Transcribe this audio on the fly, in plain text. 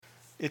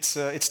It's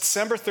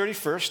December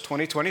 31st,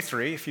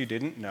 2023, if you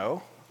didn't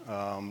know.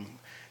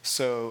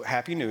 So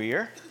Happy New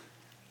Year.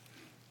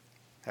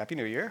 Happy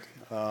New Year.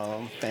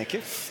 Thank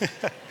you.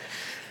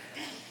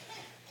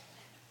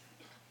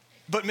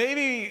 But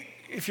maybe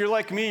if you're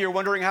like me, you're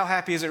wondering how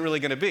happy is it really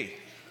going to be,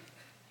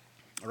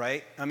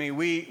 right? I mean,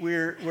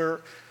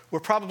 we're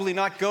probably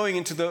not going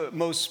into the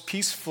most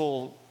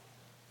peaceful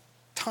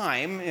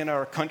time in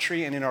our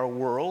country and in our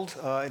world.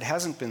 It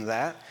hasn't been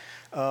that.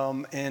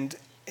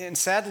 And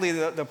sadly,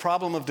 the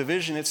problem of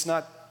division, it's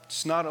not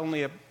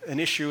only an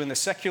issue in the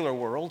secular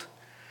world.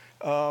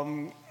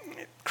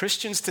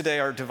 Christians today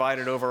are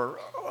divided over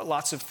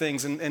lots of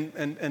things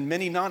and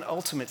many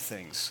non-ultimate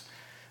things.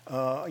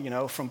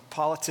 From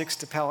politics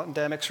to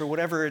pandemics or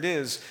whatever it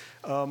is,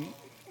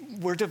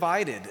 we're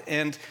divided.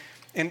 And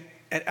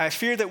I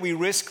fear that we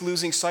risk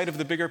losing sight of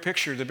the bigger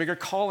picture, the bigger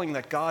calling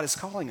that God is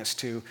calling us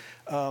to,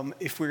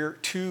 if we're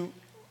too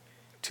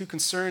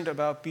concerned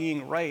about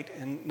being right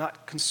and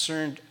not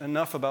concerned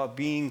enough about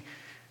being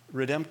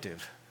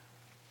redemptive.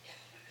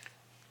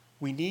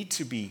 We need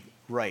to be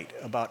right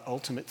about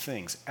ultimate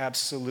things.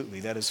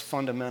 Absolutely, that is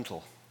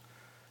fundamental.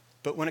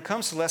 But when it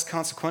comes to less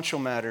consequential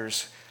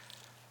matters,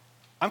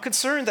 I'm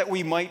concerned that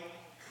we might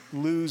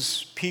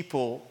lose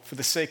people for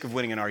the sake of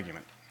winning an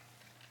argument.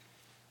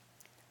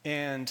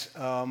 And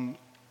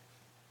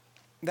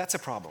that's a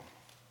problem.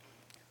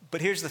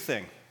 But here's the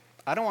thing.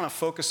 I don't want to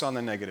focus on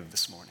the negative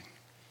this morning.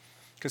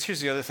 Because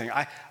here's the other thing.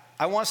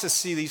 I want us to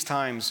see these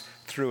times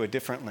through a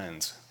different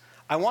lens.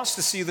 I want us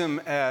to see them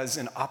as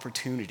an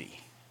opportunity.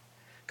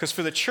 Because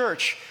for the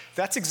church,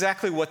 that's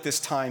exactly what this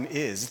time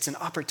is. It's an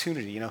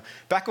opportunity.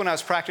 Back when I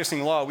was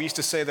practicing law, we used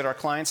to say that our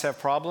clients have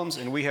problems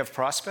and we have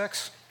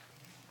prospects.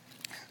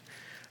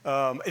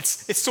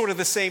 It's sort of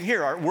the same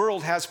here. Our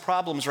world has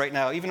problems right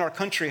now. Even our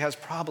country has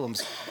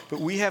problems. But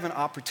we have an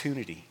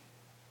opportunity.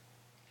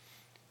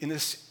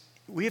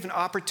 We have an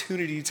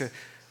opportunity to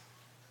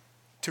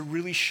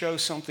really show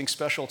something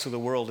special to the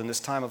world in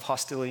this time of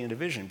hostility and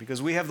division,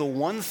 because we have the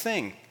one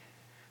thing,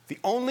 the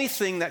only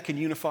thing that can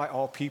unify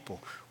all people.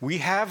 We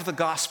have the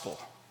gospel.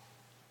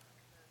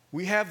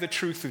 We have the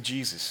truth of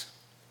Jesus.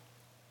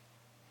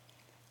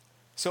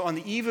 So on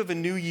the eve of a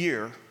new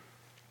year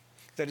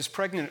that is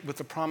pregnant with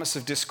the promise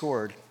of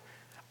discord,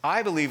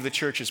 I believe the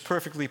church is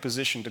perfectly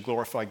positioned to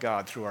glorify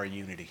God through our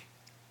unity,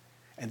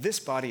 and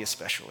this body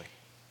especially.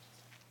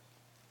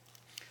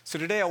 So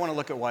today I want to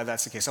look at why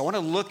that's the case. I want to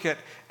look at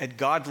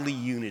godly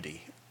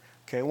unity.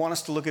 Okay, I want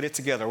us to look at it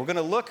together. We're going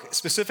to look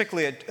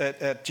specifically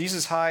at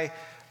Jesus' high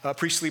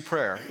priestly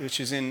prayer, which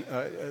is in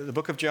the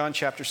book of John,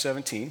 chapter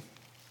 17.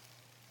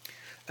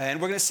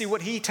 And we're going to see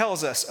what he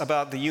tells us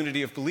about the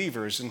unity of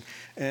believers. And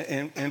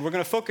we're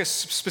going to focus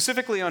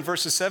specifically on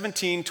verses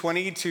 17,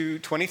 20 to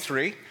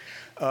 23,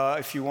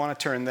 if you want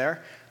to turn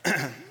there.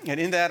 And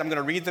in that, I'm going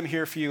to read them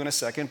here for you in a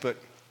second, but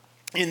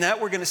in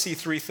that, we're going to see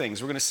three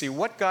things. We're going to see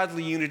what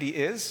godly unity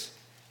is,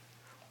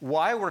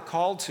 why we're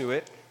called to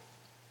it,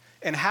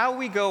 and how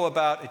we go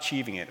about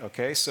achieving it,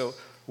 okay? So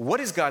what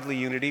is godly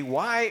unity?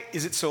 Why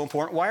is it so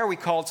important? Why are we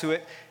called to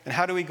it? And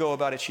how do we go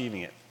about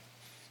achieving it?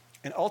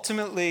 And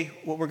ultimately,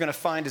 what we're going to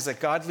find is that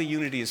godly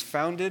unity is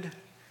founded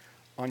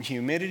on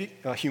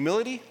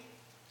humility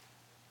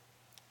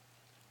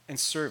and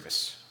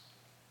service,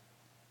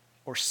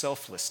 or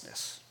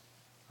selflessness,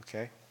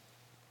 okay?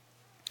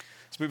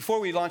 So before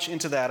we launch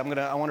into that,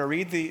 I want to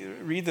read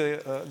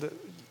the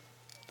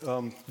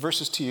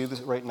verses to you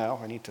right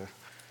now. I need to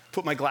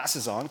put my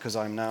glasses on because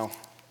I'm now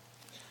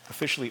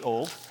officially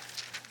old.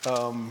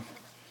 But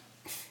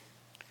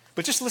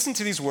just listen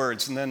to these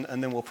words, and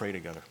then we'll pray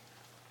together.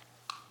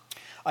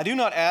 I do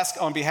not ask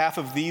on behalf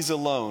of these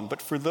alone,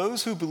 but for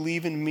those who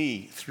believe in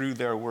me through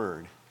their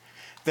word,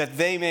 that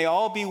they may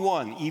all be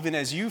one, even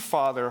as you,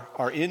 Father,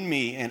 are in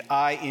me and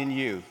I in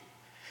you,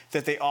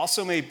 that they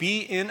also may be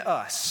in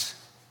us,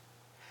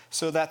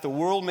 so that the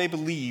world may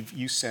believe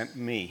you sent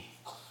me.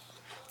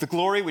 The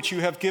glory which you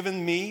have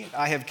given me,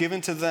 I have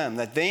given to them,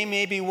 that they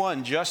may be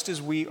one, just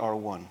as we are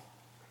one.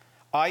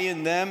 I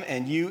in them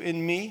and you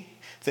in me,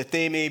 that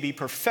they may be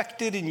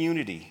perfected in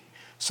unity,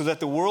 so that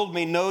the world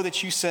may know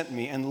that you sent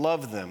me and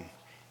love them,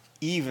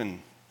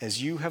 even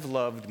as you have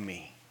loved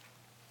me.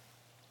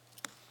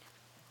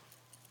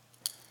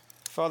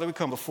 Father, we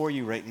come before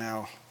you right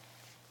now,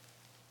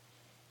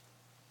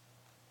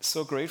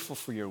 so grateful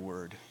for your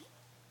word.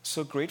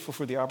 So grateful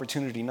for the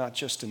opportunity not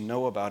just to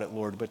know about it,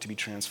 Lord, but to be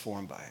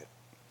transformed by it.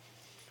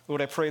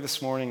 Lord, I pray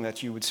this morning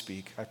that you would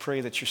speak. I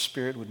pray that your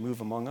spirit would move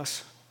among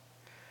us.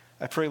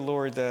 I pray,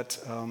 Lord, that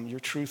your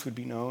truth would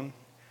be known.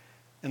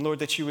 And Lord,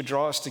 that you would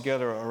draw us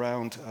together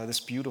around this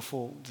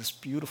beautiful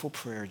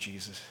prayer,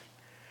 Jesus,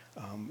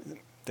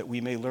 that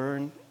we may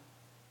learn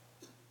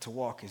to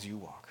walk as you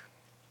walk.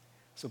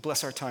 So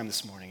bless our time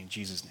this morning in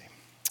Jesus' name.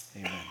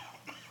 Amen.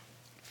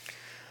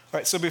 All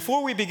right, so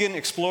before we begin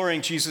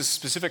exploring Jesus'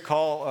 specific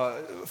call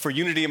for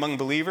unity among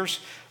believers,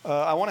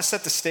 I want to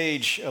set the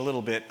stage a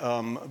little bit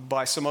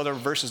by some other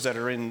verses that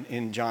are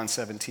in John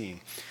 17.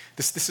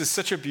 This is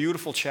such a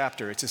beautiful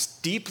chapter. It's this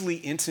deeply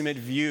intimate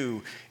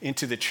view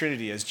into the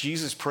Trinity as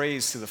Jesus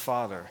prays to the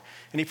Father.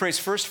 And he prays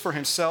first for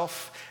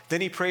himself,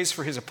 then he prays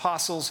for his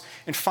apostles,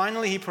 and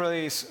finally he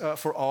prays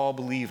for all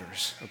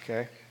believers,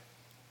 okay?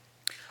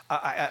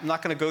 I'm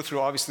not going to go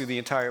through, obviously, the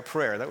entire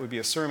prayer. That would be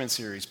a sermon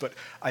series. But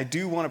I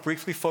do want to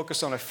briefly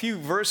focus on a few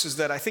verses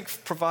that I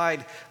think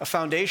provide a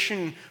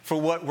foundation for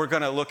what we're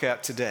going to look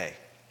at today.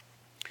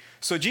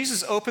 So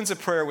Jesus opens a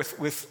prayer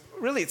with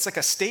really, it's like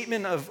a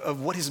statement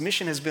of what his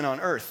mission has been on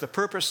earth, the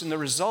purpose and the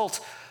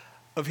result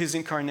of his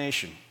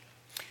incarnation.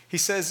 He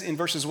says in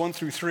verses 1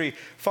 through 3,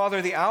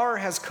 "Father, the hour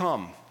has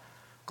come.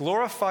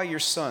 Glorify your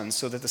Son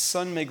so that the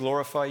Son may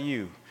glorify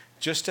you,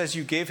 just as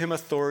you gave him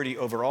authority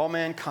over all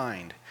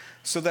mankind,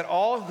 so that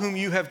all whom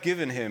you have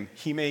given him,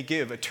 he may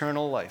give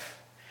eternal life.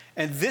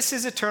 And this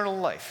is eternal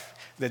life,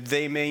 that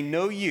they may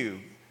know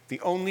you,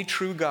 the only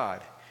true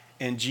God,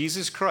 and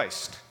Jesus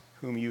Christ,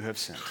 whom you have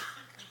sent."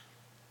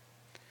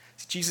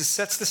 Jesus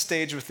sets the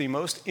stage with the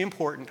most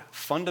important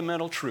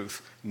fundamental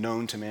truth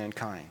known to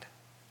mankind,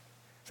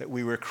 that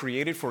we were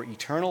created for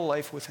eternal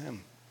life with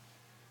him.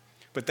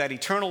 But that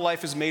eternal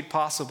life is made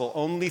possible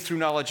only through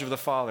knowledge of the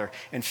Father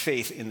and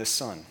faith in the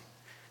Son.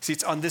 See,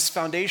 it's on this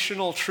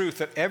foundational truth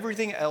that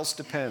everything else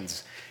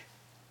depends.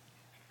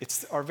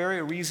 It's our very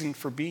reason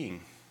for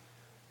being.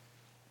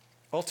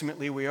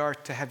 Ultimately, we are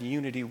to have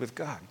unity with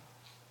God.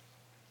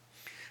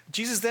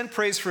 Jesus then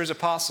prays for his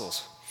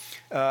apostles,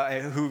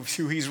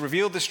 who he's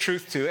revealed this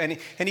truth to,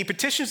 and he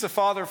petitions the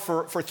Father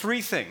for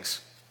three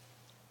things: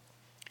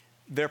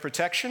 their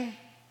protection,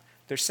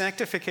 their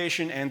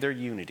sanctification, and their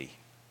unity.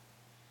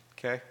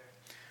 Okay?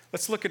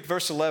 Let's look at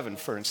verse 11,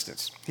 for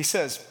instance. He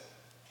says,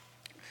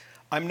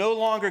 "I'm no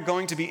longer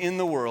going to be in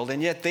the world,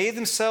 and yet they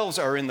themselves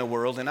are in the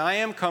world, and I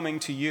am coming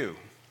to you.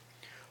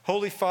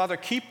 Holy Father,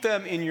 keep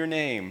them in your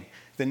name,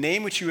 the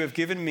name which you have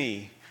given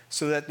me,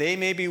 so that they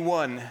may be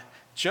one,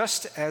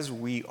 just as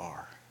we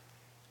are."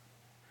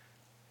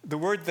 The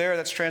word there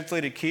that's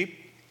translated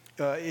keep,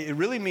 it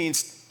really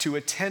means to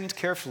attend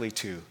carefully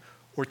to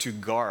or to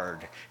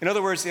guard. In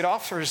other words, it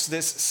offers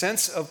this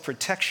sense of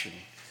protection.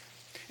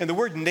 And the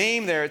word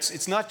name there,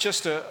 it's not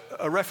just a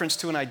reference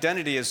to an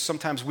identity as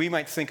sometimes we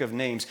might think of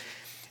names.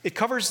 It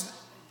covers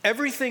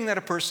everything that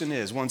a person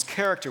is, one's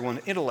character,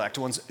 one's intellect,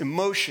 one's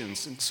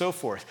emotions, and so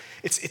forth.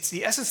 It's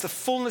the essence, the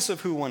fullness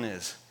of who one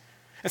is.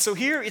 And so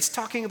here it's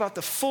talking about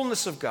the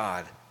fullness of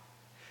God.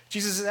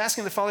 Jesus is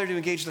asking the Father to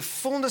engage the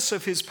fullness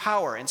of his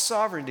power and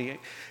sovereignty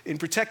in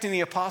protecting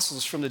the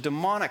apostles from the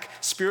demonic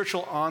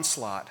spiritual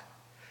onslaught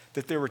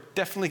that they were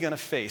definitely going to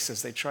face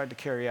as they tried to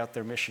carry out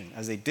their mission,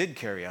 as they did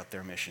carry out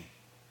their mission.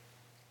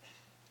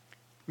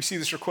 We see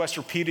this request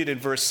repeated in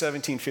verse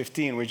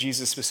 17-15, where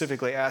Jesus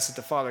specifically asks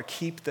that the Father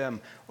keep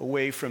them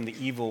away from the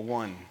evil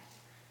one,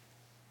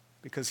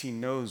 because he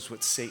knows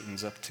what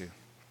Satan's up to.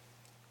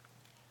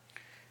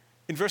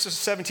 In verses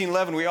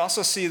 17-11, we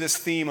also see this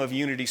theme of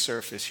unity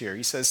surface here.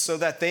 He says, "so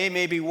that they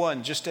may be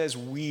one, just as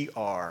we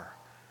are."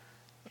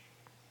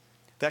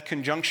 That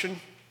conjunction,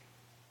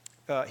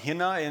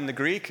 hina in the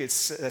Greek, it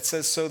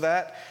says "so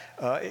that."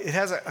 It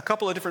has a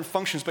couple of different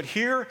functions, but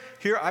here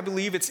I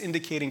believe it's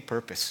indicating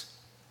purpose.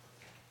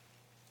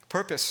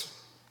 Purpose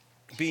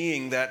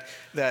being that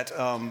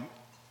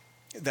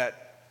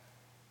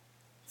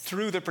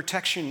through the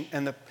protection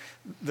and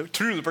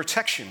the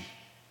protection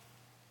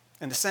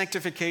and the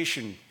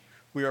sanctification,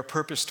 we are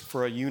purposed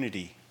for a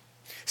unity.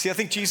 See, I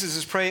think Jesus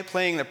is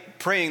praying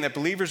that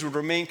believers would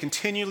remain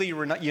continually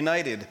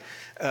united,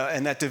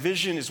 and that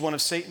division is one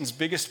of Satan's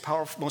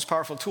most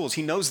powerful tools.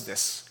 He knows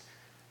this.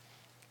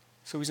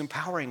 So he's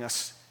empowering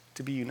us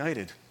to be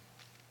united.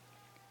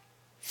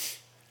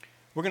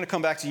 We're going to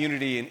come back to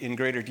unity in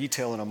greater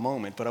detail in a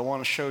moment, but I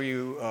want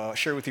to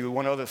share with you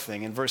one other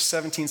thing. In verse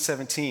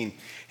 17,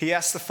 he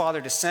asks the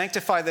Father to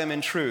sanctify them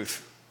in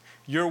truth.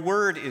 Your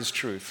word is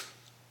truth.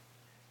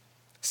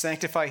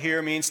 Sanctify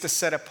here means to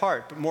set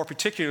apart, but more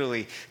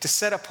particularly, to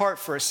set apart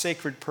for a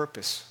sacred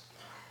purpose.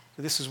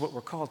 This is what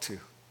we're called to.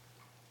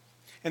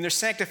 And they're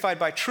sanctified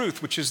by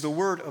truth, which is the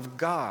word of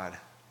God.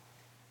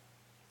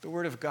 The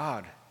word of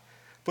God.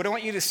 But I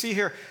want you to see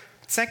here,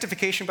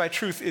 sanctification by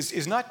truth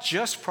is not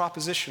just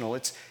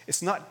propositional.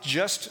 It's not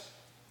just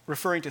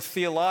referring to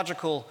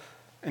theological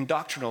and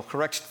doctrinal,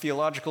 correct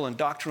theological and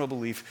doctrinal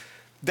belief.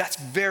 That's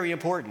very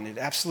important. It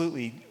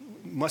absolutely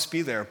must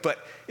be there.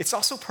 But it's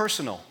also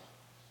personal.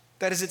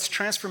 That is, it's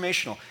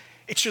transformational.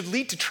 It should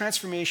lead to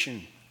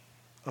transformation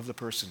of the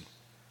person.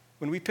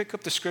 When we pick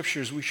up the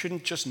scriptures, we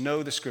shouldn't just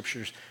know the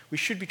scriptures. We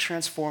should be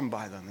transformed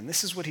by them. And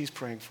this is what he's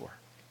praying for.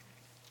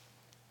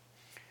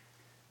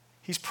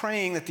 He's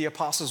praying that the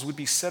apostles would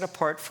be set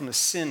apart from the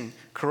sin,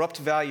 corrupt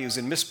values,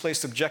 and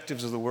misplaced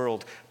objectives of the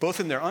world, both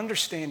in their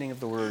understanding of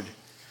the word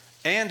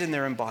and in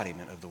their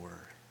embodiment of the word.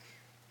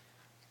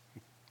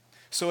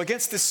 So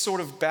against this sort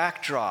of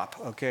backdrop,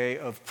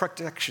 of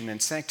protection and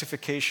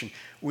sanctification,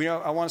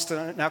 I want us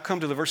to now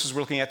come to the verses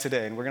we're looking at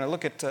today, and we're going to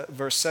look at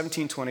verse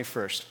 17-20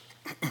 first.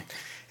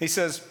 He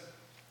says,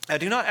 "I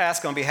do not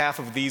ask on behalf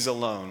of these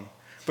alone,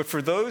 but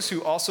for those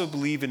who also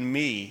believe in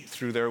me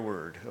through their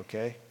word,"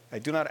 okay? I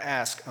do not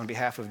ask on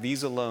behalf of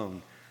these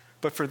alone,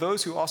 but for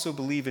those who also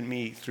believe in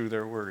me through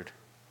their word.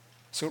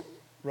 So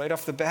right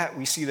off the bat,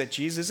 we see that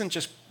Jesus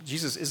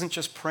isn't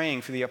just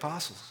praying for the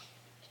apostles.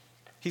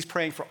 He's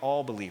praying for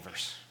all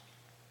believers.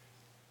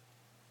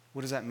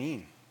 What does that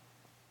mean?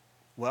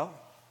 Well,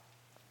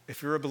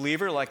 if you're a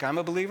believer like I'm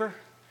a believer,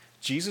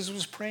 Jesus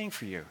was praying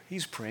for you.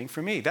 He's praying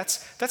for me.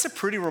 That's a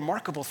pretty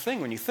remarkable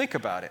thing when you think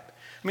about it.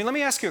 I mean, let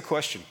me ask you a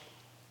question.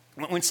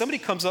 When somebody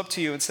comes up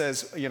to you and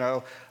says,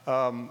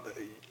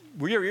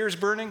 were your ears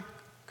burning?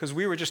 Because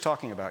we were just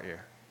talking about you.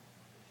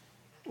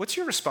 What's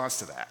your response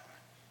to that?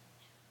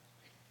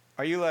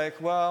 Are you like,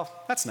 well,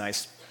 that's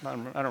nice. I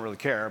don't really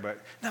care, but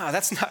no,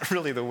 that's not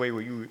really the way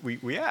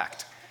we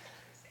act.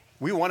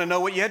 We want to know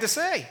what you had to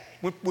say.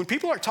 When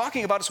people are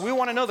talking about us, we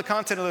want to know the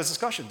content of those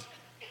discussions.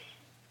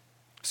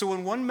 So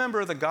when one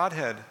member of the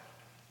Godhead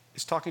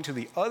is talking to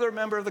the other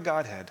member of the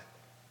Godhead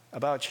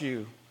about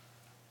you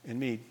and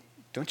me,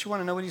 don't you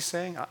want to know what he's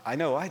saying? I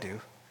know I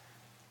do.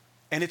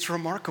 And it's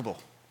remarkable.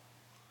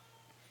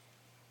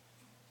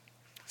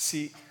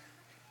 See,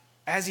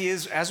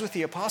 as with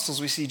the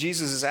apostles, we see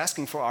Jesus is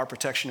asking for our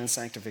protection and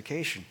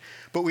sanctification.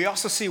 But we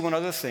also see one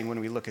other thing when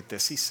we look at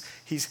this.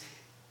 He's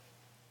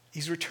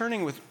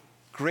returning with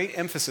great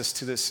emphasis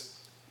to this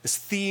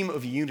theme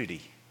of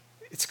unity.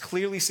 It's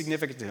clearly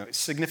significant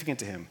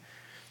to him.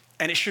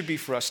 And it should be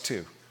for us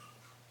too.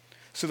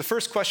 So the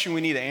first question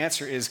we need to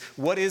answer is,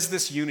 what is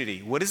this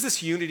unity? What is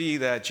this unity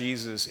that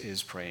Jesus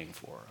is praying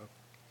for?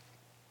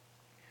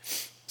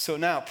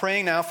 So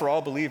praying now for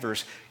all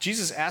believers,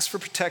 Jesus asks for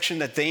protection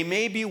that they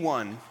may be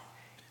one,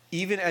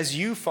 even as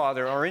you,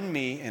 Father, are in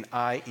me and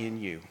I in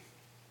you.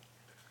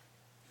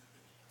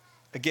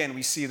 Again,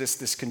 we see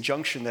this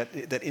conjunction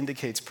that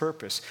indicates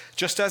purpose.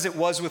 Just as it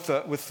was with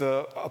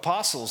the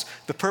apostles,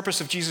 the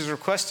purpose of Jesus'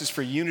 request is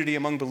for unity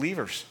among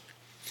believers.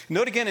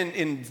 Note again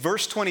in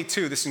verse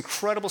 22, this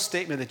incredible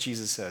statement that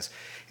Jesus says.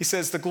 He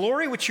says, "The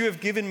glory which you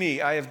have given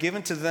me, I have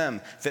given to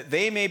them, that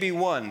they may be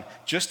one,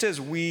 just as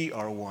we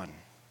are one."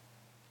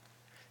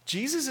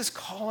 Jesus is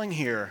calling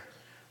here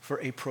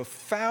for a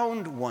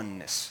profound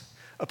oneness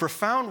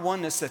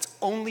that's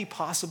only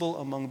possible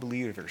among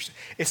believers.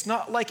 It's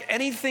not like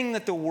anything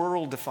that the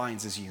world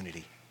defines as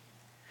unity.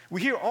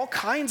 We hear all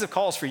kinds of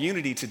calls for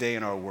unity today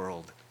in our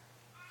world.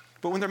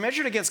 But when they're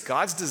measured against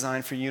God's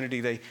design for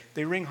unity,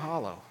 they ring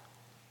hollow.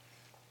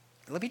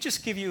 Let me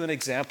just give you an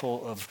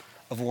example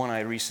of one I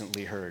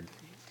recently heard.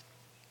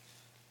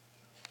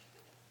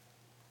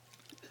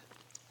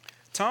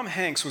 Tom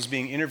Hanks was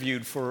being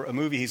interviewed for a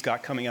movie he's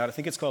got coming out. I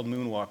think it's called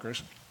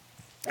Moonwalkers.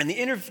 And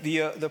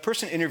the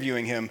person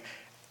interviewing him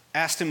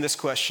asked him this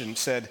question,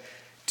 said,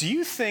 "Do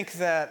you think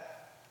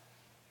that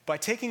by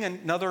taking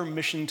another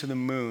mission to the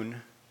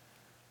moon,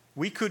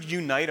 we could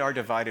unite our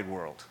divided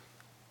world?"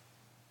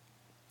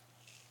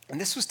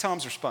 And this was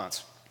Tom's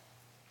response.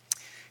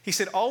 He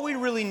said, "All we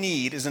really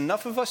need is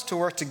enough of us to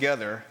work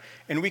together,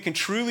 and we can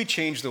truly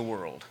change the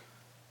world.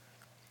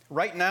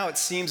 Right now, it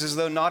seems as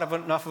though not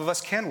enough of us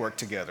can work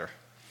together.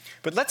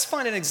 But let's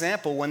find an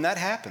example when that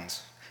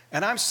happens.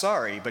 And I'm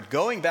sorry, but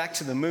going back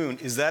to the moon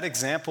is that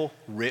example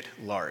writ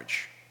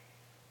large."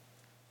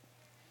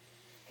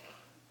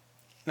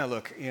 Now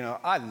look,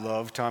 I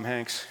love Tom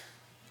Hanks.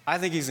 I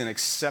think he's an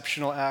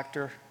exceptional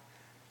actor.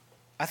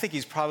 I think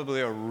he's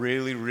probably a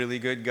really, really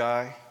good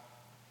guy.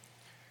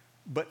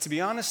 But to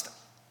be honest,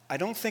 I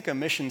don't think a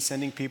mission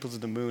sending people to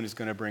the moon is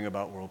going to bring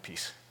about world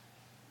peace.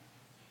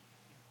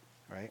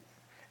 Right?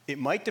 It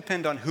might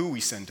depend on who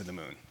we send to the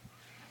moon.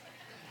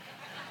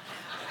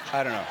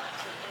 I don't know.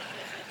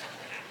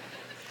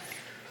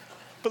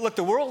 But look,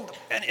 the world,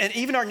 and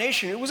even our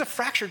nation, it was a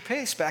fractured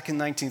pace back in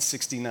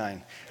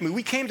 1969. I mean,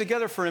 we came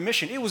together for a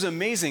mission. It was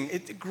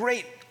amazing.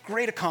 Great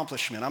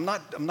accomplishment. I'm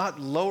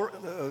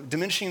not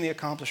diminishing the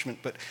accomplishment,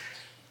 but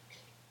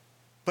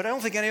I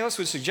don't think any of us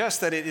would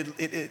suggest that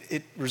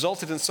it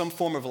resulted in some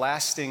form of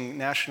lasting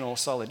national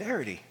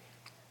solidarity.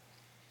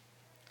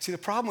 See, the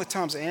problem with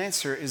Tom's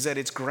answer is that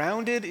it's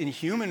grounded in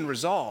human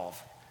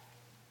resolve,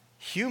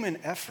 human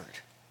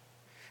effort.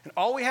 And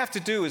all we have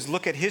to do is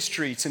look at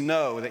history to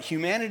know that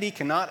humanity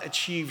cannot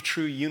achieve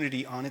true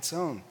unity on its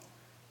own.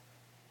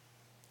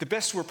 The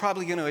best we're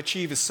probably going to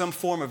achieve is some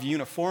form of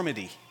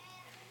uniformity.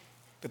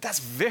 But that's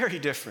very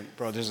different,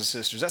 brothers and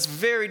sisters. That's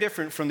very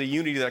different from the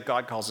unity that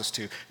God calls us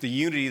to, the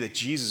unity that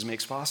Jesus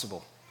makes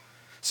possible.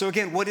 So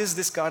again, what is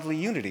this godly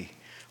unity?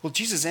 Well,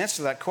 Jesus' answer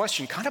to that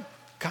question kind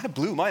of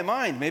blew my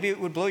mind. Maybe it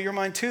would blow your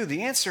mind too.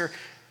 The answer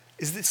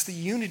is it's the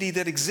unity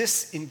that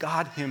exists in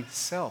God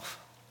himself.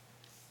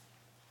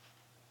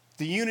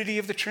 The unity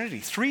of the Trinity.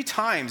 3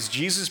 times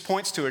Jesus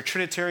points to a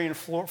Trinitarian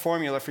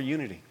formula for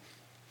unity.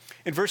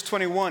 In verse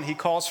 21, he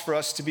calls for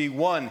us to be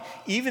one,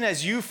 even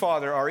as you,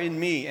 Father, are in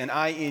me and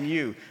I in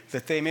you,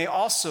 that they may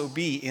also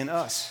be in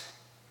us.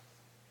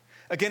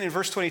 Again, in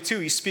verse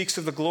 22, he speaks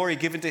of the glory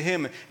given to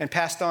him and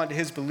passed on to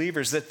his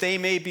believers, that they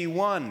may be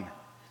one,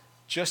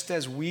 just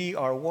as we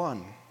are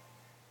one.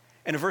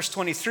 And in verse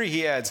 23,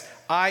 he adds,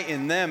 I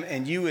in them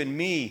and you in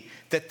me,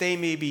 that they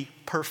may be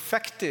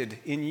perfected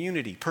in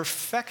unity.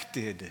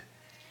 Perfected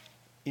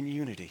in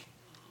unity.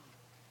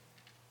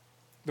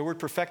 The word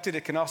perfected,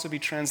 it can also be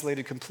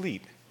translated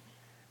complete,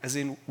 as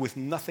in with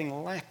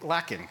nothing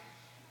lacking.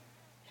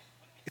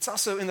 It's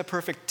also in the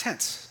perfect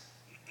tense,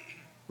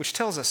 which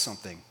tells us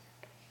something,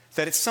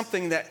 that it's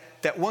something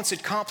that once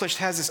accomplished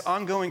has this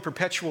ongoing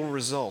perpetual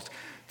result.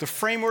 The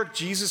framework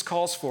Jesus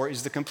calls for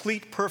is the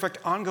complete, perfect,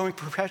 ongoing,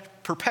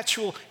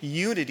 perpetual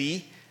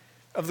unity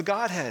of the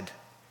Godhead.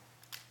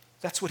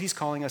 That's what he's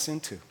calling us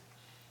into.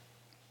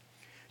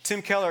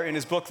 Tim Keller, in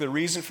his book, The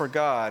Reason for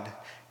God,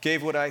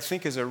 gave what I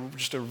think is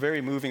just a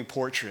very moving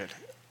portrait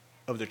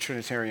of the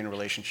Trinitarian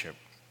relationship.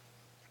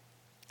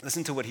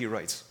 Listen to what he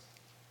writes.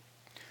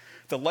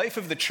 The life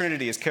of the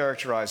Trinity is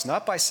characterized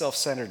not by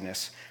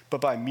self-centeredness, but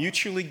by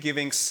mutually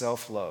giving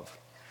self-love.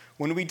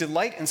 When we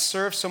delight and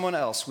serve someone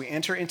else, we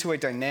enter into a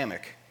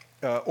dynamic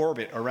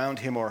orbit around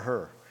him or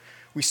her.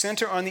 We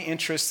center on the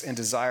interests and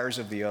desires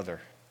of the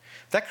other.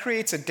 That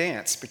creates a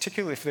dance,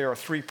 particularly if there are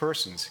three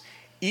persons,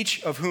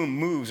 each of whom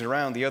moves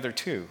around the other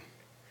two.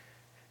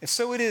 And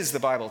so it is, the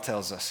Bible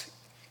tells us.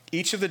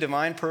 Each of the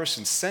divine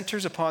persons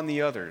centers upon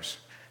the others.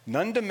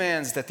 None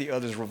demands that the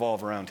others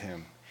revolve around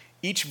him.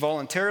 Each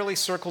voluntarily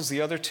circles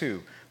the other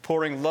two,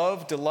 pouring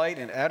love, delight,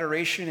 and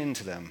adoration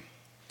into them.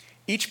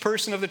 Each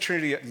person of the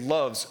Trinity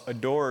loves,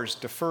 adores,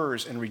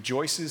 defers, and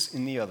rejoices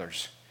in the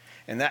others.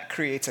 And that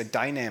creates a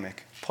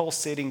dynamic,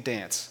 pulsating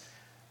dance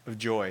of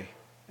joy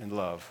and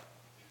love.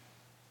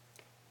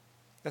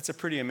 That's a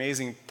pretty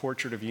amazing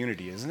portrait of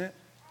unity, isn't it?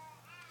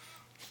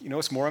 You know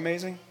what's more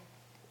amazing?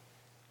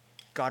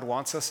 God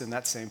wants us in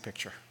that same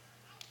picture.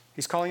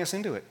 He's calling us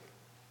into it.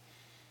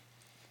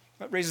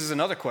 That raises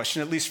another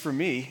question, at least for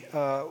me,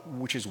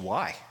 which is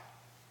why?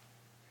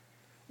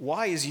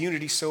 Why is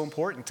unity so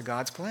important to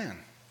God's plan?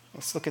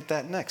 Let's look at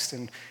that next.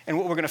 And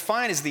what we're going to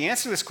find is the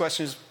answer to this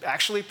question is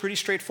actually pretty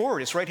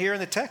straightforward. It's right here in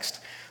the text.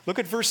 Look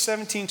at verse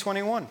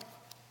 17:21. It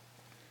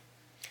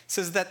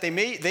says that they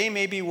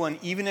may be one,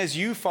 even as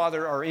you,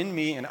 Father, are in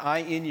me and I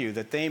in you,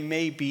 that they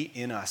may be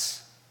in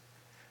us,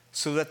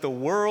 so that the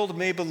world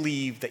may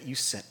believe that you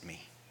sent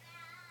me.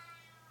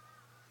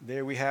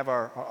 There we have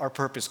our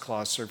purpose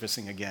clause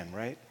surfacing again,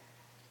 right?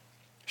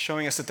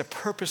 Showing us that the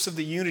purpose of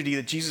the unity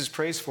that Jesus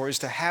prays for is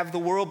to have the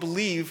world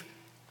believe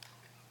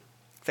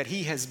that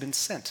he has been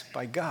sent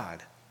by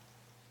God,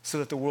 so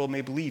that the world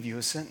may believe you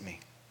have sent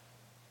me.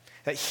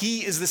 That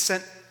he is the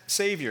sent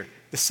Savior,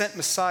 the sent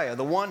Messiah,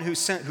 the one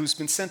who's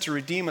been sent to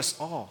redeem us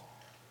all.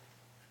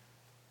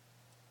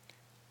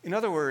 In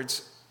other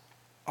words,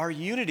 our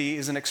unity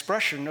is an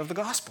expression of the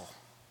gospel.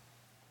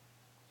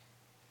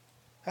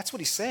 That's what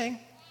he's saying.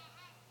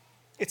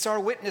 It's our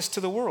witness to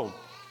the world.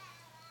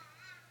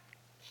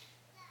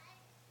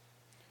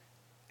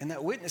 And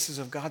that witness is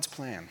of God's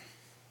plan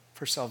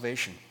for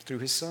salvation through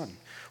his Son.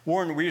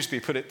 Warren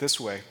Wiersbe put it this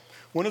way: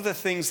 one of the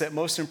things that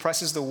most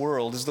impresses the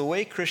world is the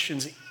way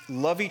Christians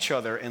love each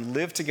other and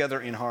live together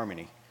in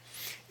harmony.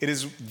 It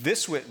is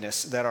this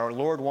witness that our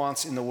Lord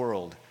wants in the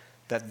world,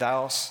 that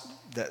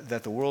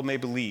the world may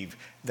believe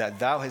that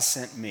thou hast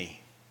sent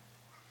me.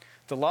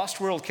 The lost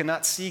world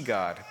cannot see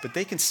God, but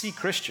they can see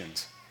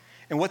Christians.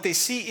 And what they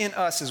see in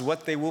us is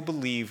what they will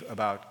believe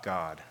about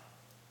God.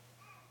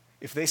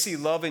 If they see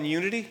love and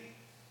unity,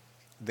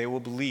 they will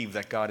believe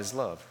that God is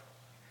love.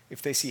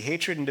 If they see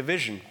hatred and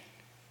division,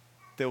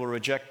 they will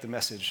reject the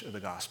message of the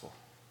gospel.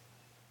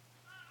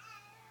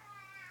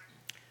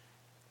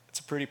 It's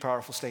a pretty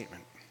powerful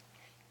statement.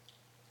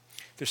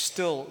 There's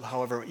still,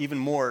 however, even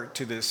more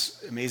to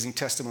this amazing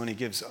testimony he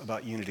gives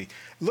about unity.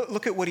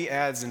 Look at what he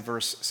adds in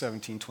verse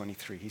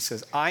 17:23. He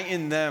says, I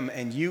in them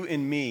and you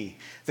in me,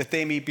 that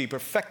they may be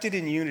perfected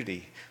in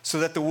unity, so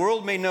that the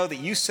world may know that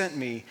you sent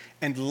me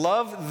and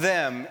love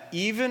them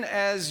even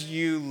as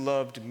you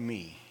loved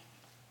me.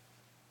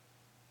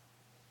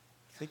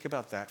 Think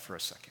about that for a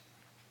second.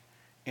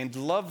 And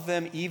love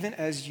them even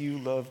as you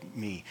loved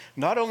me.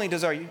 Not only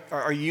does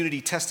our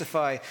unity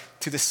testify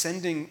to the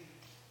sending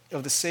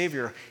of the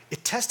Savior,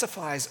 it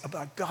testifies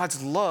about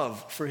God's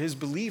love for his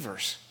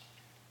believers.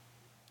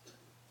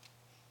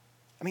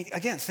 I mean,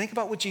 again, think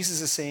about what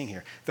Jesus is saying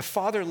here. The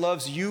Father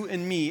loves you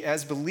and me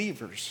as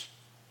believers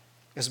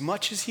as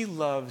much as he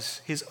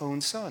loves his own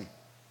Son.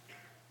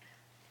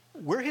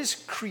 We're his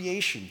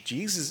creation.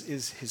 Jesus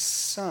is his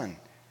Son.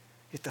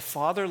 Yet the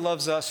Father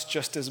loves us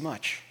just as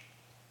much.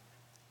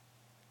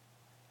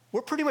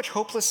 We're pretty much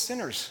hopeless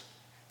sinners.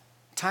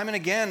 Time and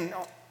again,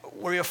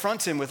 we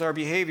affront him with our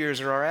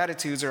behaviors or our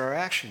attitudes or our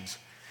actions.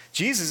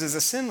 Jesus is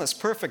a sinless,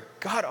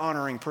 perfect,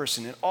 God-honoring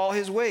person in all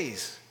his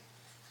ways.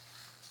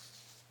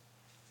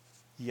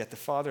 Yet the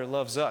Father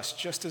loves us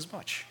just as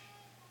much.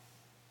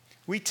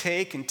 We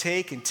take and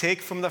take and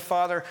take from the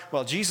Father,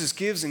 while Jesus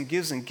gives and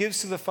gives and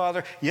gives to the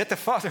Father, yet the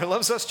Father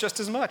loves us just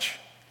as much.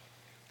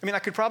 I mean, I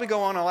could probably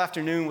go on all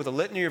afternoon with a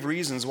litany of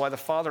reasons why the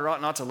Father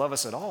ought not to love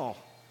us at all,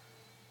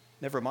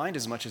 never mind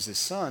as much as his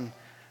Son,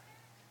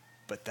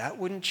 but that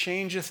wouldn't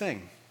change a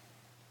thing.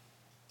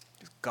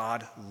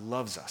 God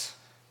loves us.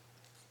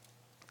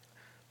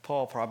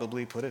 Paul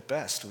probably put it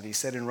best when he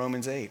said in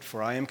Romans 8,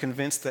 for I am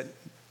convinced that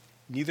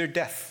neither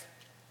death,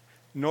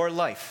 nor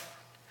life,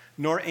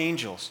 nor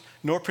angels,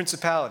 nor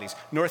principalities,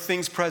 nor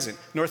things present,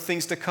 nor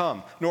things to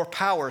come, nor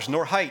powers,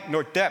 nor height,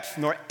 nor depth,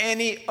 nor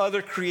any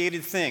other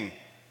created thing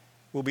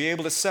will be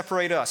able to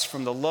separate us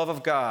from the love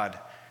of God,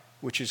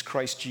 which is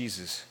Christ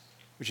Jesus,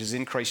 which is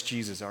in Christ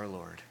Jesus our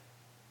Lord.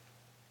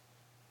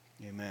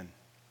 Amen.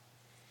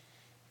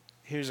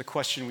 Here's a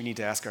question we need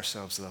to ask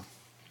ourselves, though.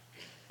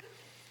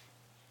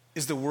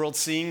 Is the world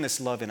seeing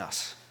this love in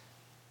us?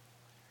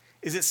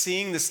 Is it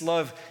seeing this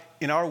love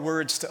in our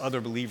words to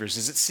other believers?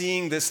 Is it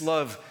seeing this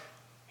love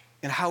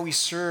in how we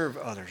serve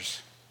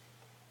others?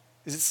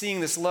 Is it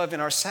seeing this love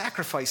in our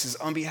sacrifices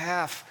on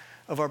behalf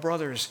of our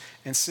brothers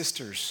and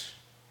sisters?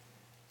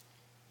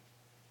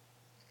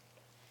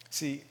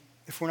 See,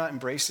 if we're not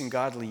embracing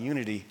godly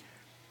unity,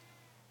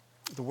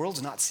 the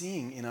world's not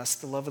seeing in us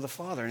the love of the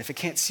Father. And if it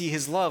can't see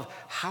his love,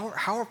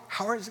 how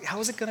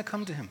is it going to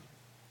come to him?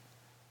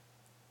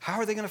 How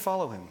are they going to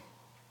follow him?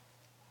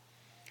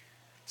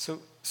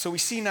 So we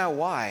see now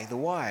the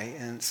why.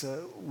 And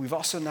so we've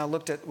also now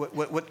looked at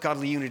what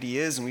godly unity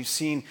is, and we've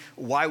seen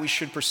why we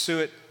should pursue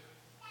it.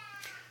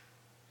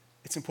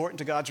 It's important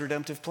to God's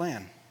redemptive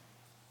plan.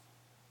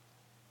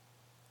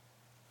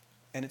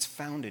 And it's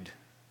founded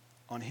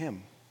on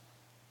him.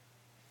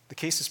 The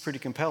case is pretty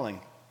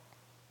compelling.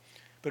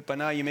 But by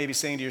now you may be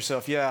saying to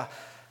yourself, yeah,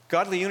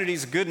 godly unity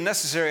is good and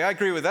necessary. I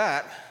agree with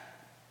that.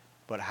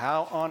 But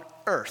how on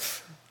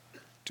earth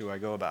do I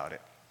go about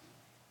it?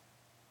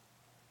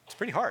 It's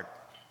pretty hard.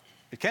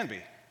 It can be.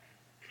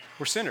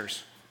 We're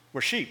sinners.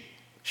 We're sheep.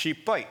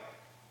 Sheep bite.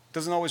 It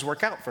doesn't always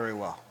work out very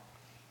well.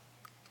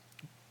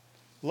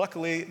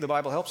 Luckily, the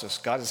Bible helps us.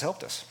 God has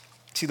helped us.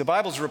 See, the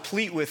Bible's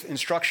replete with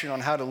instruction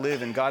on how to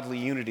live in godly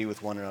unity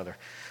with one another.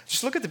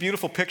 Just look at the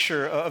beautiful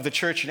picture of the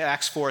church in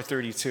Acts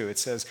 4:32. It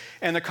says,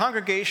 "And the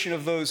congregation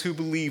of those who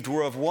believed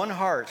were of one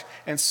heart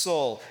and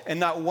soul, and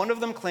not one of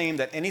them claimed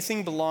that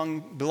anything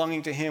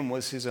belonging to him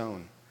was his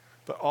own,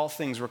 but all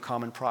things were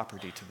common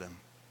property to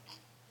them."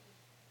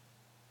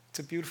 It's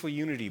a beautiful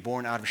unity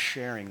born out of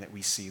sharing that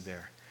we see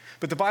there.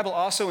 But the Bible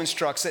also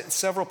instructs in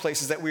several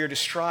places that we are to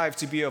strive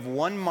to be of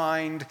one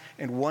mind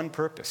and one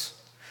purpose.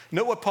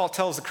 Note what Paul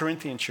tells the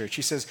Corinthian church.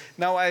 He says,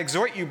 "Now I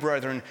exhort you,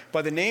 brethren,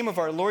 by the name of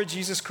our Lord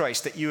Jesus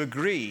Christ, that you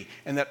agree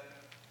and that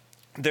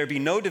there be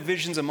no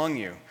divisions among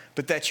you,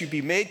 but that you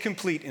be made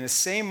complete in the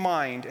same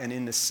mind and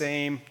in the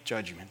same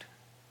judgment."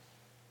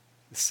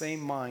 The same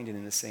mind and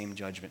in the same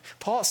judgment.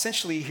 Paul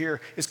essentially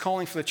here is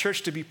calling for the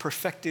church to be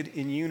perfected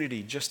in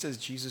unity, just as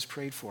Jesus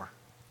prayed for.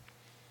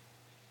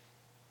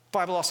 The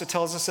Bible also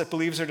tells us that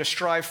believers are to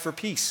strive for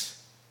peace,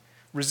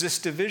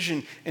 resist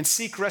division, and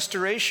seek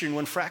restoration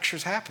when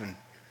fractures happen.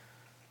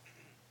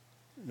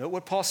 Note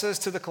what Paul says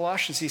to the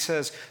Colossians. He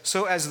says,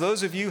 "So as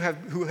those of you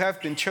who have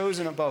been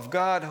chosen above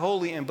God,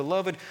 holy and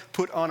beloved,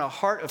 put on a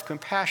heart of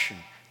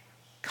compassion,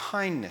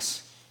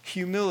 kindness,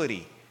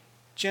 humility,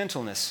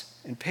 gentleness,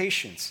 and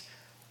patience,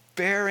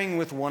 bearing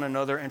with one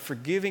another and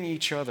forgiving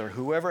each other,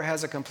 whoever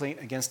has a complaint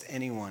against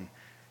anyone.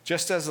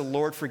 Just as the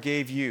Lord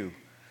forgave you,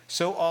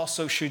 so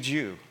also should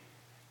you.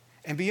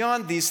 And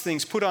beyond these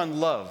things, put on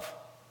love,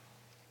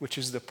 which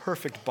is the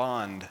perfect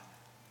bond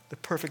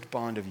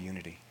of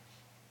unity."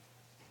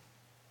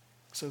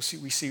 So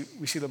we see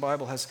the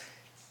Bible has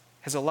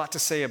a lot to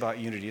say about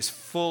unity. It's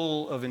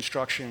full of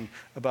instruction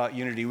about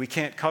unity. We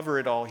can't cover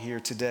it all here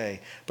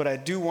today, but I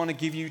do want to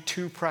give you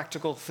two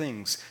practical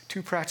things,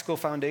 two practical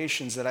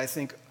foundations that I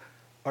think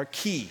are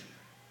key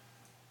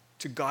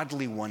to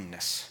godly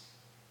oneness.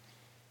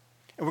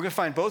 And we're going to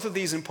find both of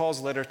these in Paul's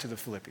letter to the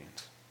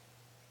Philippians.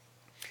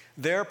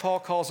 There, Paul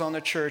calls on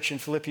the church in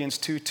Philippians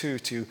 2:2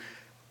 to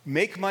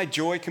make my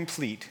joy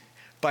complete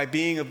by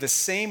being of the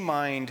same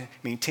mind,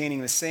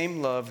 maintaining the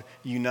same love,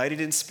 united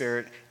in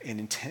spirit,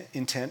 and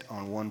intent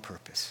on one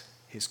purpose.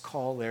 His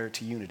call there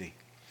to unity.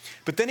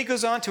 But then he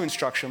goes on to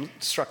instruct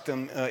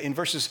them in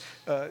verses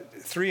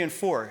 3 and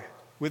 4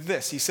 with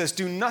this. He says,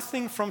 "Do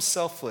nothing from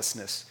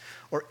selflessness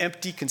or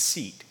empty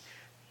conceit,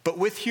 but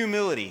with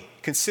humility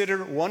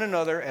consider one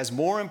another as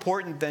more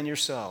important than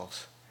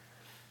yourselves.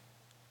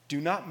 Do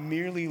not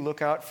merely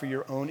look out for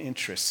your own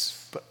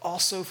interests, but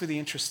also for the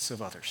interests of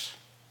others.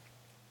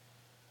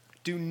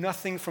 Do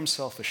nothing from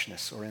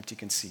selfishness or empty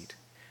conceit,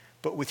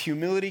 but with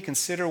humility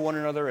consider one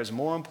another as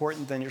more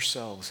important than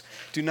yourselves.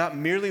 Do not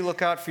merely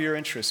look out for your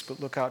interests, but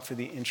look out for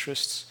the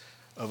interests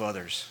of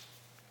others."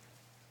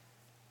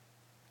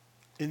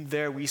 In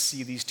there we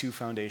see these two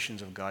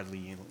foundations of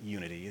godly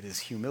unity. It is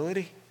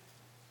humility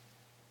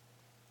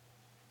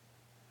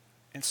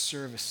and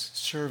service,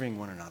 serving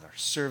one another,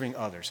 serving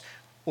others.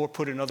 Or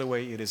put another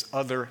way, it is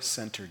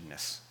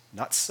other-centeredness.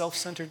 Not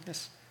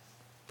self-centeredness,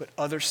 but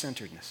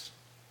other-centeredness.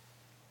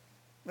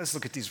 Let's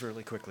look at these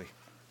really quickly,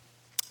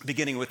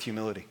 beginning with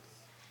humility.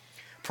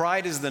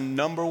 Pride is the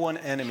number one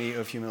enemy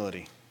of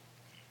humility,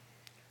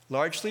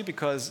 largely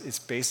because it's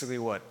basically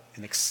what?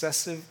 An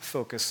excessive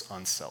focus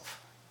on self.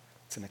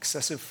 It's an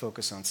excessive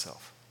focus on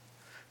self.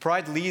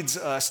 Pride leads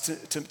us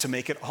to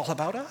make it all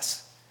about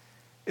us.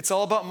 It's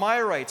all about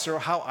my rights or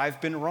how I've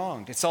been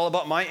wronged. It's all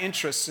about my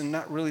interests and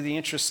not really the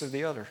interests of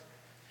the other.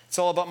 It's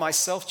all about my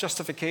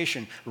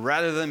self-justification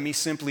rather than me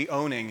simply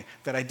owning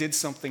that I did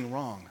something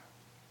wrong.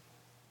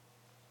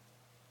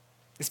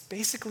 It's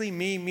basically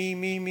me.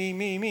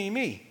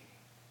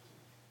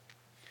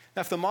 Now,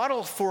 if the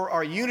model for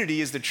our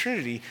unity is the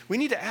Trinity, we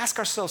need to ask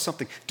ourselves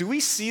something. Do we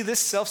see this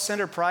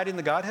self-centered pride in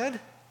the Godhead?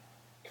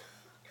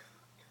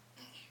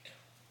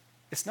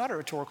 It's not a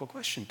rhetorical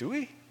question, do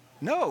we?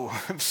 No,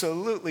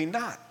 absolutely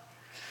not.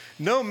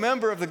 No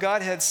member of the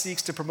Godhead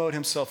seeks to promote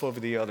himself over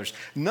the others.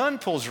 None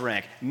pulls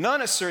rank.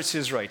 None asserts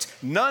his rights.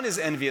 None is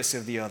envious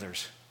of the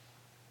others.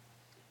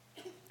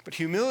 But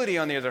humility,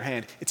 on the other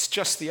hand, it's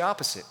just the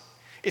opposite.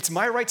 It's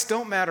my rights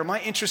don't matter. My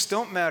interests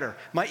don't matter.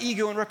 My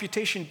ego and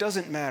reputation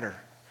doesn't matter.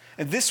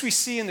 And this we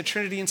see in the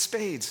Trinity in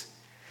spades.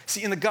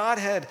 See, in the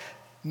Godhead,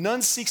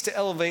 none seeks to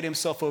elevate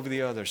himself over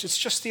the others. It's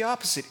just the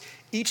opposite.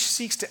 Each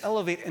seeks to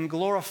elevate and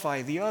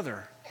glorify the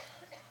other.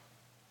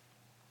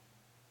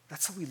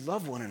 That's how we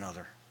love one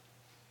another.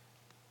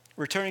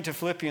 Returning to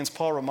Philippians,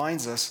 Paul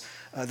reminds us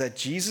that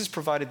Jesus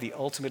provided the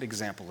ultimate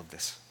example of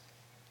this.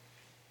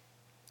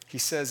 He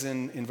says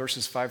in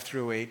verses 5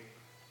 through 8,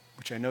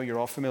 which I know you're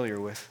all familiar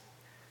with,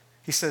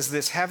 he says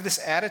this, "Have this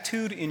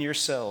attitude in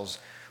yourselves,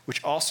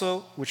 which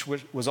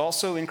was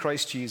also in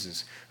Christ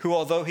Jesus, who,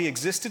 although he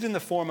existed in the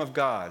form of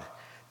God,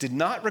 did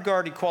not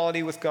regard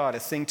equality with God a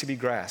thing to be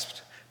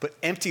grasped, but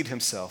emptied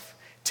himself,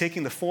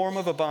 taking the form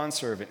of a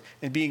bondservant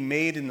and being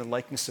made in the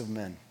likeness of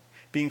men.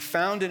 Being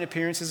found in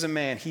appearance as a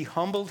man, he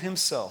humbled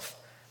himself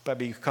by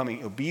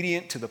becoming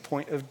obedient to the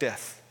point of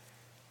death,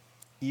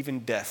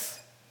 even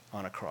death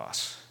on a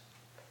cross."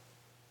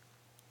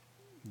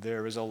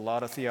 There is a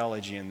lot of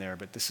theology in there,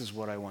 but this is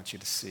what I want you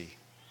to see.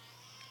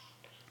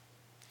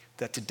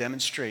 That to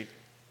demonstrate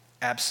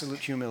absolute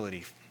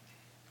humility,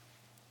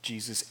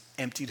 Jesus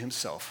emptied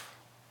himself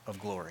of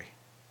glory.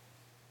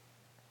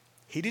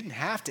 He didn't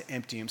have to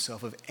empty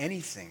himself of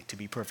anything to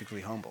be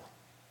perfectly humble.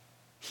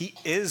 He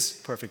is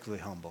perfectly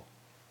humble,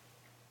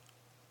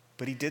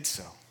 but he did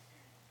so.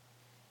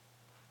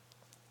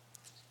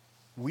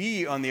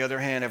 We, on the other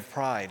hand, have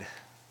pride,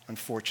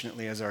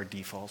 unfortunately, as our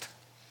default.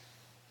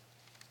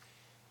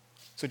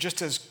 So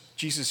just as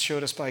Jesus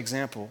showed us by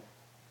example,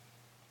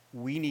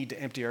 we need to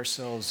empty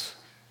ourselves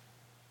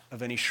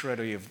of any shred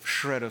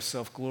of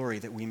self-glory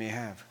that we may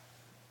have.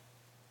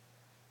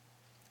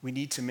 We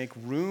need to make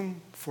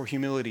room for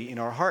humility in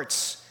our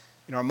hearts,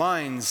 in our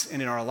minds,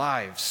 and in our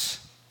lives.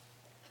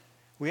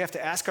 We have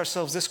to ask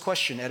ourselves this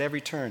question at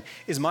every turn.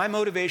 Is my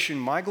motivation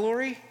my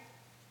glory?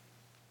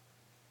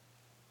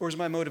 Or is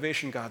my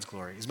motivation God's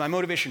glory? Is my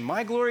motivation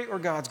my glory or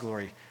God's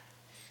glory?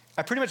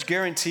 I pretty much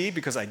guarantee,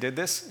 because I did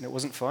this and it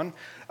wasn't fun,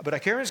 but I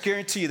can almost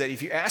guarantee that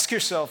if you ask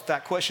yourself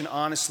that question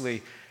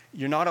honestly,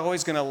 you're not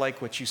always going to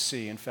like what you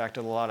see. In fact,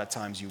 a lot of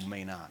times you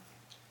may not.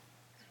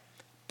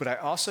 But I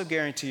also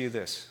guarantee you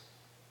this,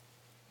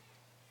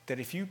 that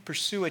if you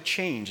pursue a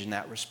change in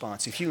that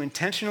response, if you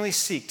intentionally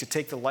seek to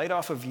take the light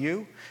off of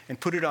you and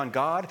put it on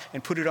God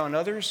and put it on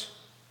others,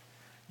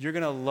 you're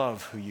going to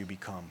love who you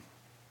become.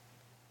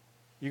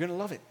 You're going to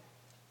love it.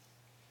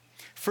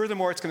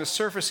 Furthermore, it's going to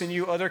surface in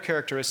you other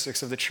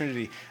characteristics of the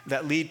Trinity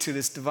that lead to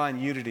this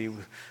divine unity,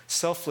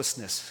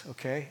 selflessness,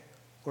 okay,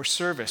 or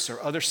service or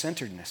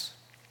other-centeredness.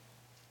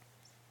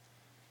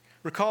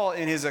 Recall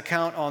in his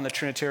account on the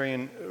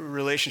Trinitarian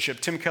relationship,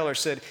 Tim Keller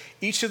said,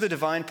 "Each of the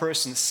divine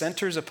persons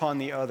centers upon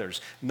the others.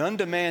 None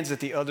demands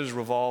that the others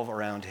revolve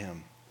around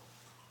him."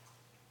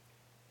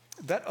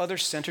 That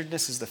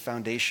other-centeredness is the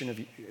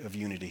foundation of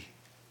unity.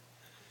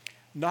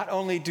 Not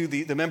only do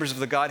the members of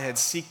the Godhead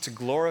seek to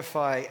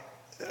glorify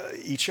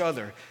each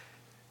other,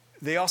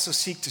 they also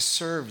seek to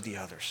serve the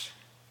others.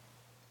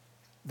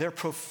 They're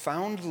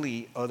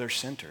profoundly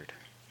other-centered,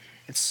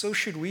 and so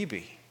should we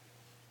be.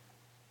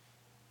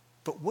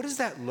 But what does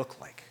that look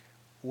like?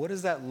 What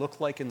does that look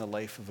like in the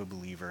life of a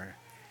believer?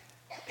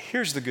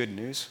 Here's the good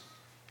news.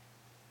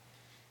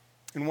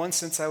 In one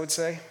sense, I would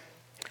say,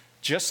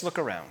 just look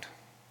around,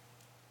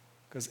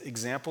 because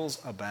examples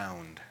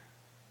abound.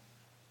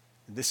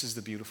 This is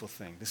the beautiful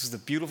thing. This is the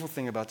beautiful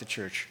thing about the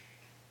church.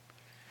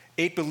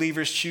 8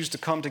 believers choose to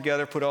come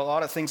together, put a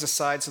lot of things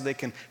aside so they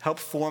can help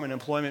form an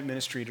employment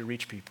ministry to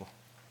reach people.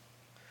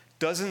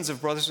 Dozens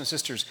of brothers and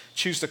sisters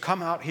choose to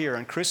come out here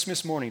on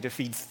Christmas morning to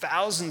feed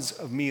thousands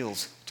of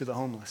meals to the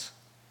homeless.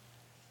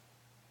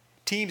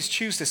 Teams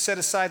choose to set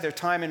aside their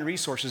time and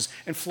resources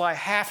and fly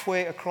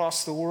halfway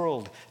across the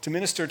world to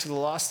minister to the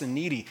lost and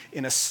needy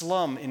in a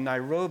slum in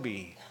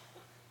Nairobi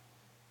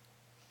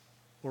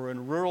or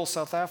in rural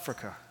South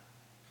Africa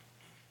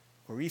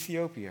or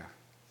Ethiopia.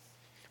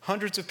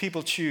 Hundreds of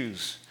people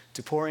choose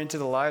to pour into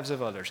the lives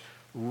of others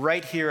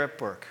right here at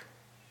Burke,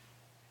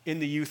 in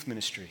the youth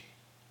ministry,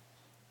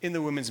 in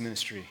the women's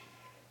ministry,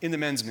 in the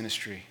men's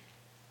ministry.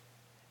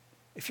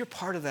 If you're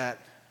part of that,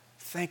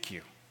 thank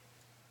you.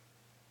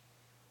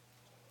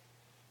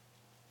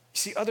 You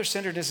see,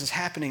 other-centeredness is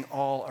happening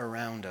all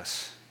around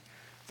us.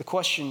 The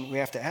question we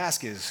have to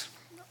ask is,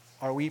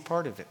 are we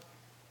part of it?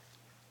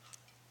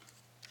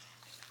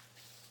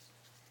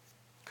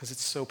 Because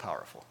it's so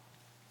powerful.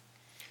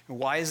 And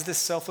why is this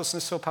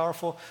selflessness so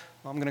powerful?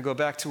 Well, I'm going to go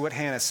back to what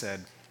Hannah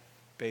said.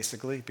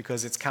 basically,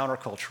 because it's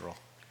countercultural.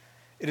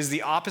 It is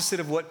the opposite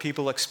of what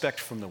people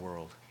expect from the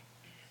world.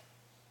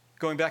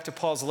 Going back to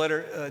Paul's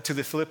letter to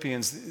the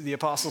Philippians, the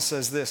apostle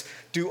says this: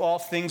 do all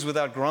things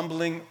without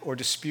grumbling or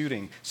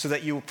disputing, so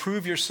that you will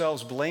prove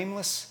yourselves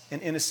blameless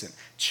and innocent,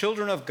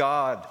 children of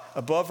God,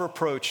 above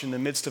reproach in the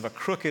midst of a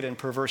crooked and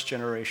perverse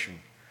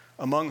generation,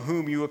 among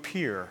whom you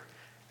appear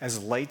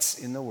as lights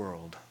in the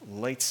world.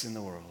 Lights in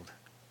the world.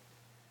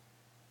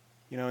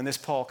 You know, and this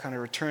Paul kind of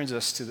returns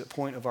us to the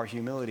point of our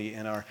humility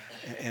and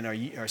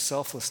our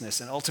selflessness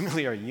and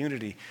ultimately our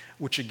unity,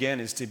 which again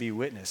is to be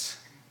witness.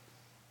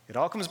 It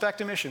all comes back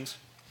to missions.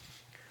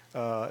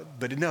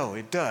 But no,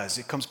 it does.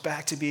 It comes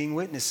back to being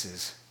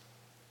witnesses.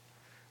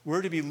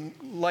 We're to be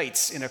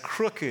lights in a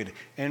crooked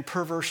and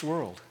perverse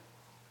world.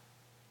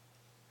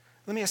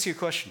 Let me ask you a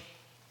question.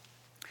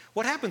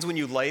 What happens when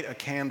you light a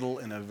candle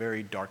in a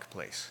very dark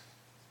place?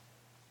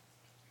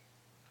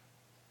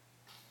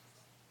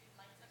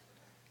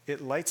 It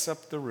lights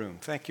up the room.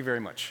 Thank you very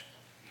much.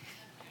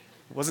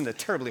 It wasn't a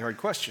terribly hard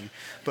question,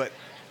 but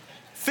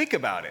think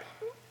about it.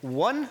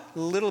 One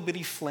little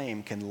bitty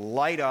flame can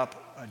light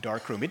up a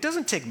dark room. It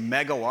doesn't take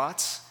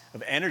megawatts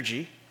of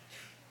energy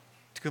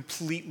to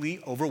completely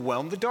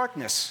overwhelm the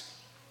darkness.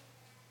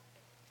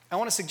 I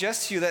want to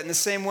suggest to you that in the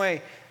same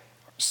way,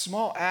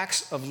 small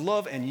acts of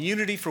love and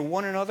unity for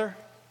one another,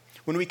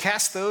 when we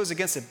cast those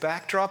against a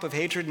backdrop of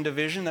hatred and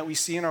division that we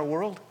see in our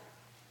world,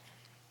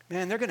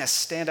 man, they're going to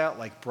stand out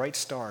like bright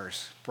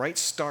stars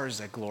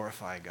that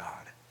glorify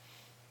God.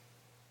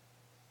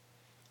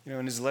 You know,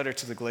 in his letter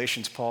to the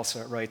Galatians, Paul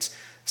writes,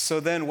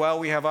 so then, while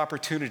we have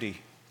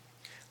opportunity,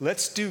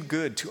 let's do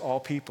good to all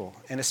people,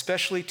 and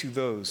especially to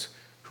those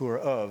who are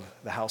of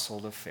the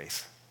household of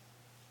faith.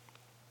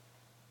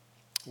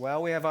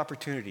 While we have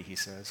opportunity, he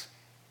says,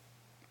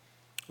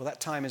 well, that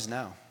time is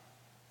now.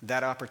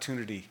 That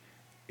opportunity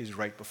is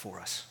right before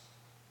us.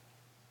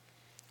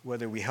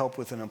 Whether we help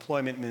with an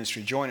employment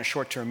ministry, join a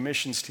short-term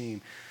missions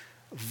team,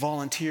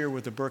 volunteer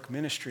with the Burke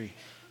ministry,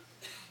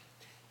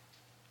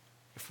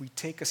 if we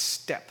take a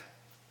step,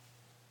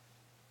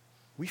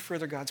 we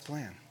further God's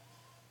plan.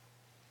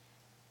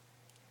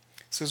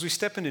 So as we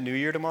step into New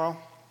Year tomorrow,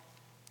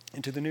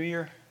 into the New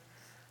Year,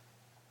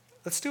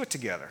 let's do it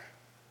together.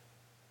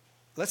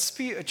 Let's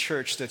be a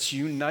church that's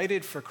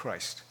united for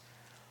Christ,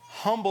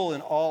 humble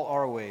in all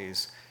our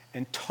ways,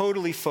 and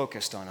totally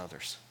focused on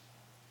others.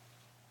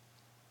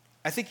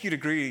 I think you'd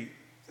agree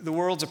the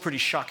world's a pretty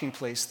shocking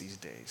place these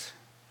days.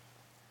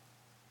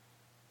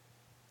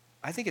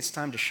 I think it's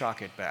time to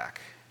shock it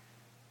back.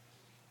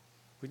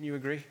 Wouldn't you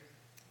agree?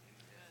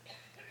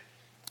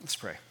 Let's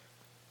pray.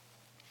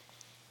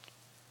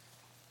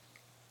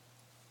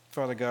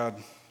 Father God,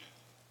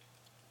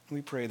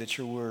 we pray that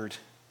your word,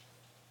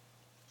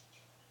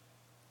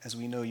 as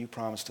we know you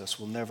promised us,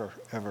 will never,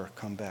 ever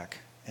come back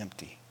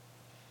empty.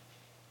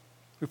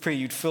 We pray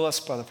you'd fill us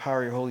by the power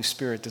of your Holy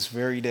Spirit this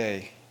very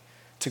day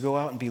to go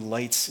out and be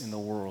lights in the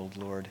world,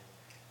 Lord.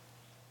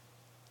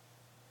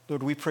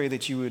 Lord, we pray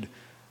that you would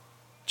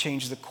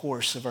change the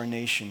course of our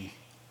nation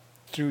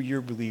through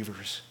your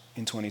believers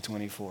in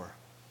 2024.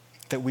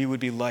 That we would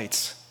be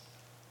lights,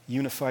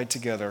 unified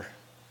together,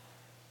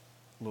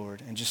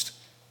 Lord, and just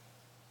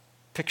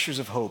pictures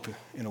of hope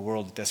in a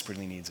world that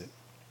desperately needs it.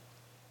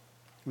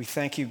 We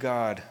thank you,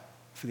 God,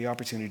 for the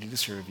opportunity to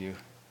serve you.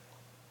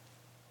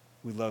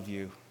 We love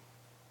you.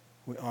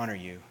 We honor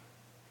you.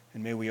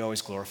 And may we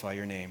always glorify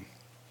your name.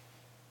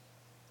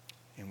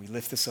 And we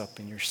lift this up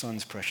in your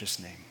Son's precious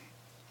name.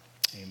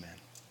 Amen.